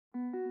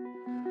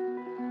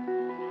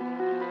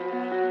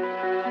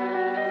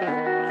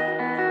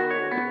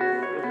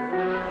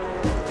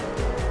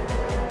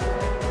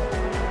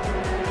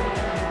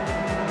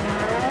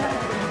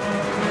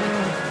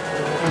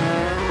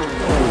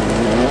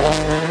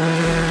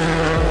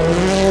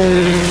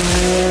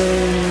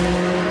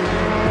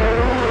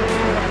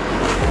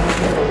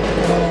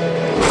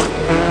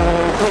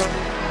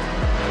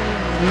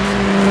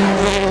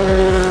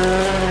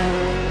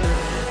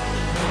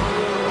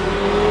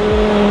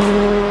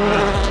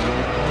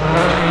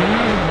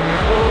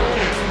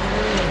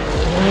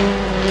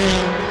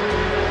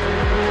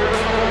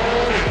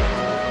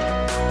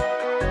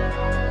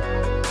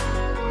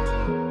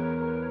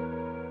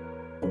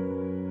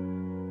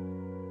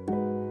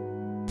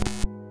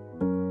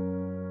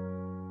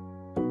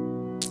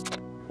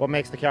what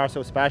makes the car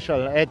so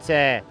special. It's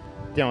the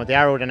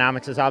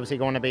aerodynamics is obviously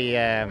going to be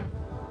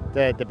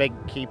the big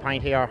key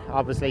point here.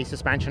 Obviously,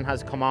 suspension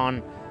has come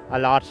on a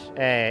lot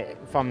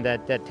from the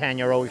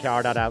 10-year-old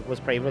car that was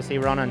previously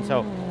running.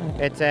 So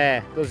it's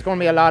there's going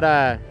to be a lot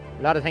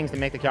of things to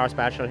make the car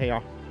special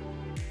here.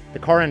 The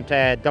current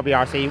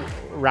WRC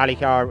rally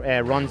car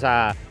runs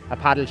a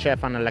paddle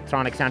shift and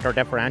electronic centre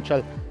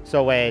differential.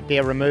 So they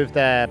removed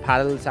the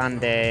paddles and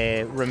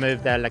they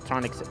removed the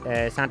electronic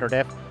centre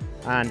diff,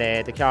 and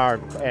the car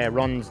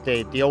runs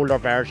the older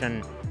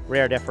version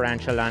rear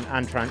differential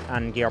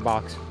and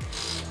gearbox.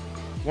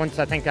 Once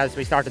I think as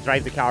we start to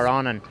drive the car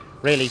on and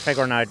really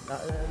figuring out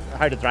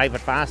how to drive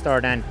it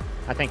faster, then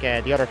I think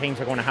the other teams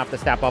are going to have to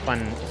step up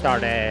and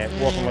start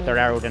working with their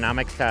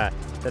aerodynamics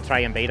to try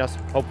and beat us,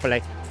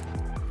 hopefully.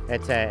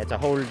 It's a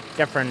whole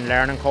different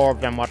learning curve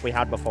than what we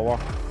had before.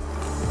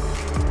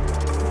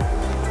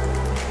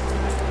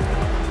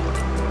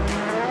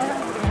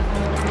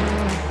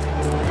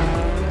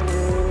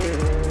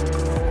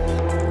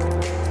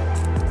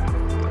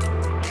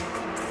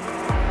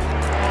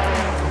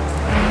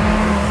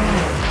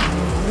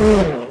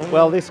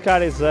 Well, this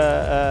car is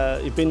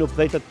been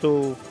updated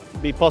to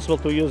be possible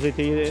to use it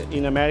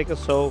in America,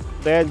 so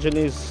the engine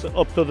is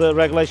up to the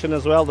regulation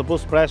as well, the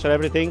boost pressure,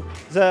 everything.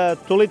 It's a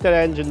 2-liter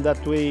engine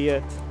that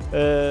we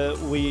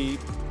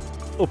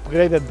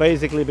upgraded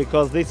basically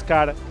because this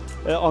car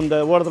on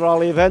the World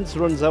Rally events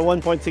runs a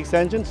 1.6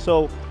 engine,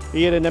 so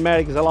here in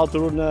America is allowed to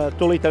run a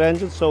 2-liter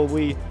engine, so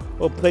we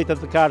updated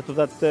the car to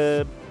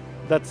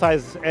that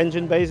size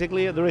engine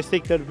basically. The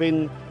restrictor has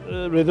been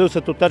reduced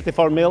to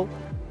 34 mil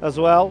as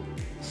well,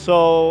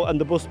 so, and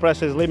the boost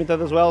pressure is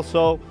limited as well.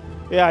 So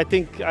yeah, I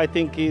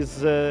think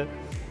is a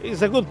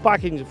good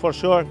package for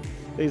sure.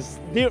 It's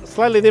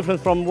slightly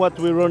different from what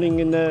we're running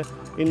in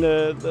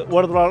the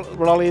World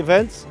Rally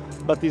events,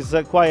 but it's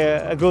quite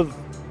a good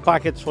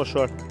package for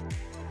sure.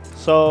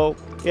 So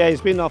yeah,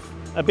 it's been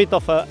a bit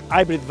of a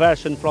hybrid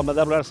version from a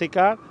WRC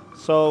car,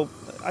 so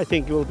I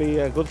think it will be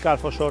a good car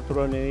for sure to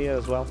run in here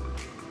as well.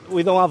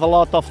 We don't have a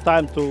lot of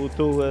time to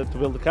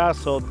build the car,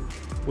 so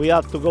we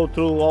had to go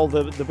through all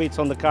the bits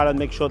on the car and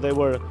make sure they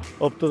were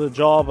up to the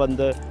job and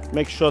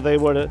make sure they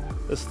were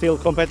still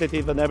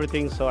competitive and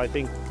everything. So I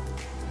think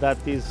that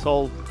is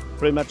all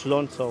pretty much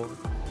done. So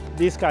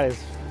this car is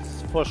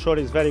for sure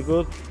is very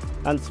good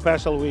and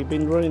special. We've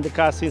been running the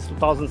car since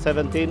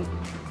 2017.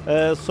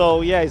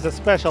 So yeah, it's a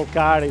special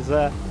car. It's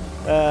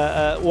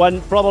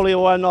probably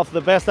one of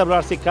the best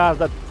WRC cars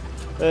that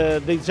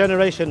this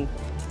generation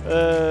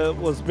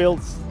was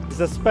built. It's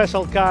a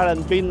special car,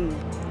 and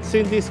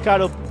seeing this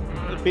car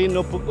being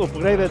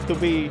upgraded to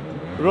be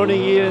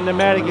running here in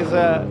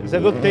America is a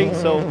good thing.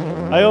 So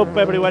I hope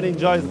everyone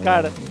enjoys the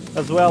car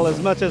as well as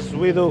much as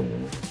we do.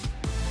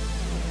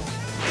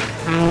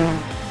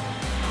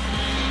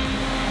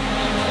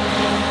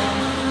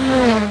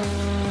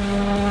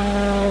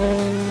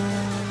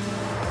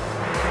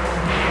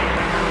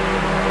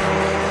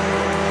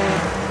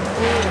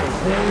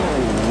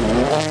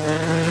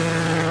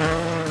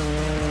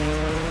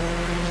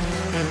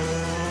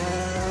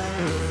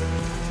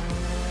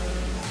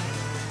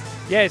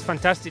 Yeah, it's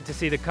fantastic to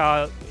see the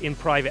car in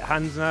private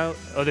hands now,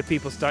 other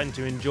people starting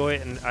to enjoy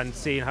it and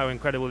seeing how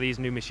incredible these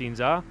new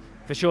machines are.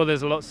 For sure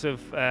there's lots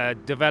of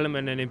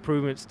development and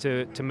improvements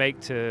to make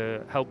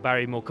to help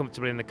Barry more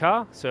comfortably in the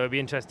car, so it'll be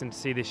interesting to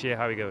see this year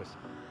how he goes.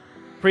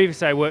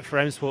 Previously I worked for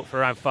M-Sport for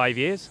around 5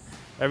 years.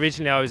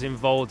 Originally I was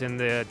involved in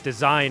the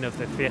design of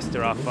the Fiesta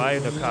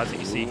R5, the cars that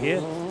you see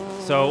here.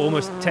 So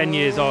almost 10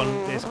 years on,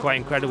 it's quite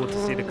incredible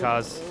to see the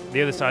cars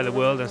the other side of the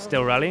world and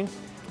still rallying.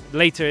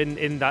 Later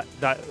in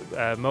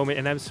that moment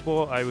in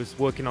M-Sport, I was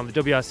working on the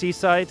WRC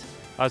side.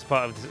 I was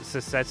part of the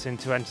success in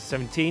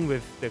 2017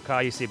 with the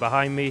car you see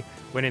behind me,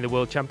 winning the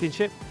World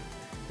Championship.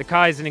 The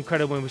car is an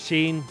incredible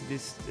machine,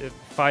 this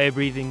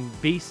fire-breathing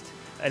beast.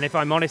 And if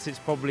I'm honest, it's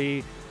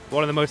probably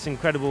one of the most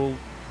incredible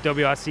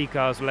WRC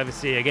cars we'll ever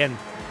see again.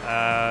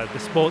 The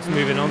sport's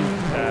moving on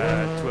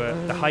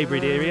to the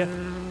hybrid area.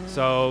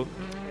 So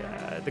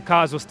the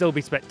cars will still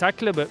be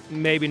spectacular, but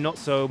maybe not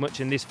so much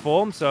in this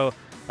form. So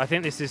I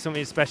think this is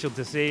something special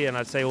to see, and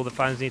I'd say all the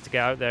fans need to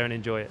get out there and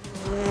enjoy it.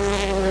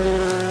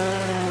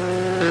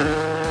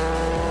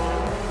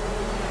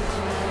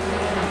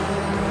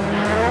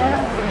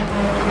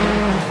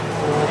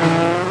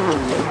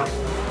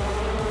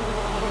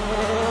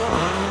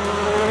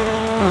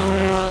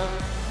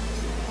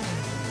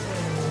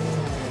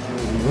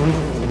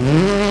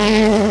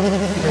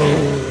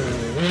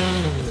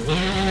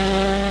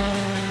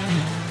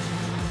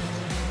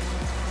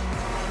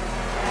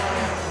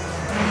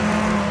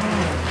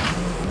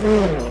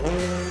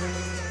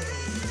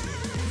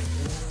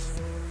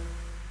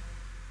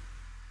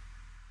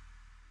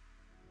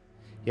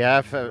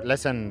 Yeah,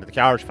 listen, the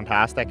car is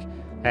fantastic.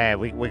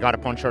 We got a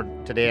puncture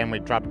today and we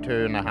dropped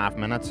 2.5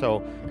 minutes,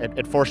 so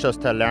it forced us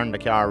to learn the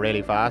car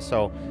really fast.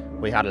 So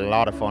we had a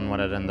lot of fun with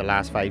it in the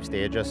last 5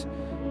 stages.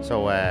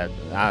 So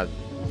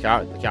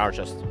the car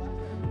just,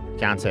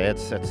 can't say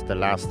it's the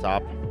last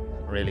stop.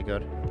 Really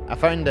good. I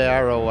found the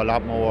aero a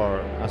lot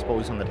more, I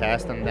suppose, on the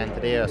testing than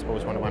today. I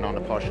suppose when I went on the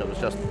push, it was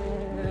just,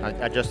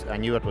 I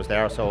knew it was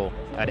there, so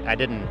I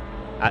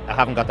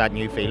haven't got that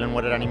new feeling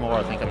with it anymore.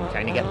 I think I'm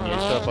kind of getting used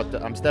to it,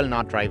 but I'm still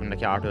not driving the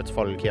car to its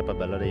full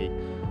capability,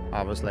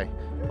 obviously.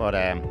 But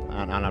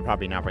and I'll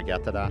probably never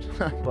get to that.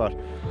 But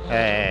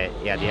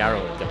yeah, the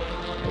aero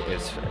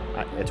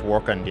it's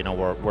working. You know,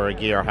 we're a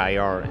gear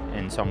higher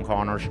in some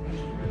corners,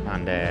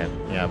 and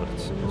yeah, but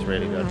it's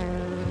really good.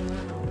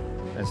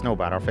 It's no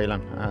better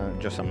feeling.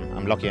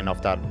 I'm lucky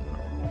enough that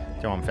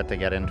I'm fit to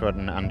get into it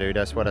and do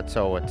this with it.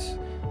 So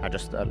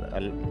I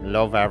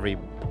love every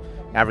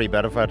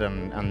bit of it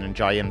and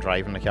enjoying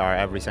driving the car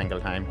every single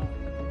time.